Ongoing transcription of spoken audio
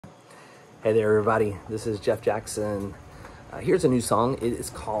Hey there, everybody. This is Jeff Jackson. Here's a new song. It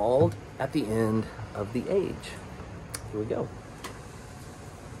is called At the End of the Age. Here we go.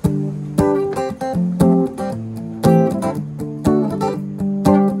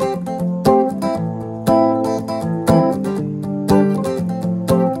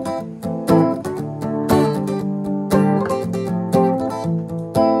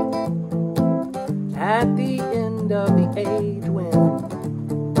 At the end of the age when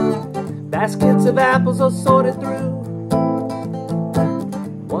baskets of apples are sorted through,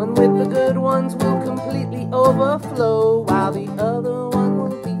 one with the good ones will completely overflow, while the other one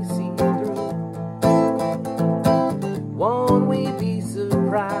will be seen through. Won't we be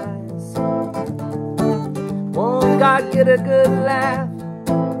surprised? Won't God get a good laugh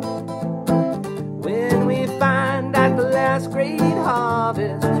when we find at the last great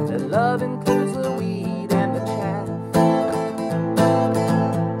harvest that love includes the weed and the chaff?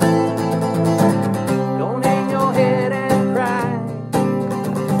 Don't hang your head and cry.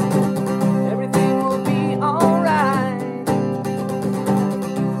 Everything will be alright.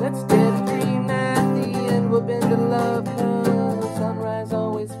 Let's dare to dream at the end we'll bend to love, 'cause sunrise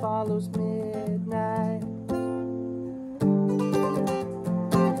always follows midnight.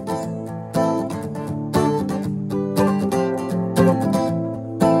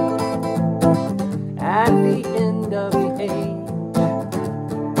 At the end of the age,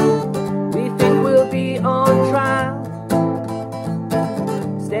 we think we'll be on trial,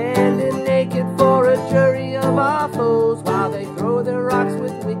 standing naked for a jury of our foes, while they throw their rocks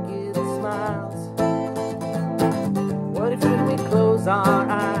with wicked smiles. What if when we close our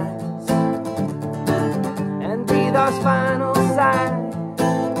eyes and breathe our final sigh,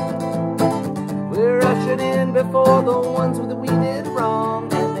 we're ushered in before the ones that we did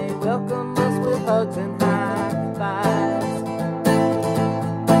wrong, and they welcome us with hugs and high fives.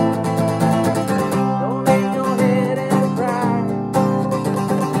 Don't hang your head and cry.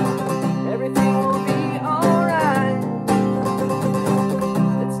 Everything will be alright.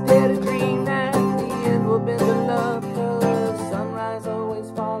 Let's dare to dream that the end will bend to love, 'cause sunrise always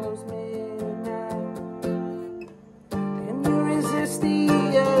follows midnight. Can you resist the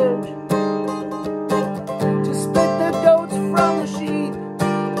urge to split the goats from the sheep?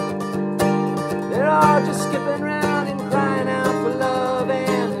 They're all just skipping round and crying out for love,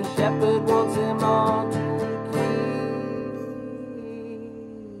 and the shepherd wants them all to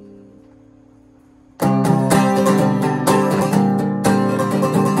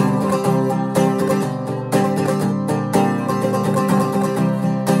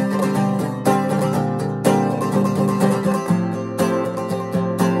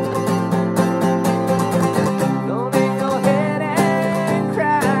Don't hang your head and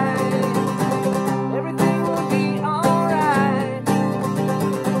cry. Everything will be alright.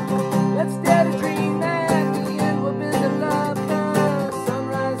 Let's dare to dream that the end will bend to love, 'cause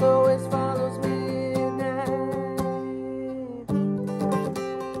sunrise always follows midnight.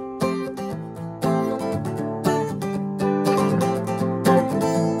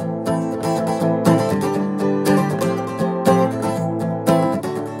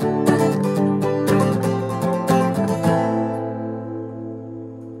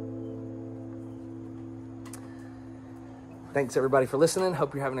 Thanks everybody for listening.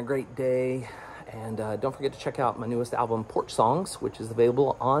 Hope you're having a great day. And don't forget to check out my newest album, Porch Songs, which is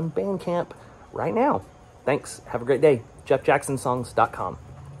available on Bandcamp right now. Thanks. Have a great day. JeffJacksonSongs.com.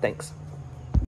 Thanks.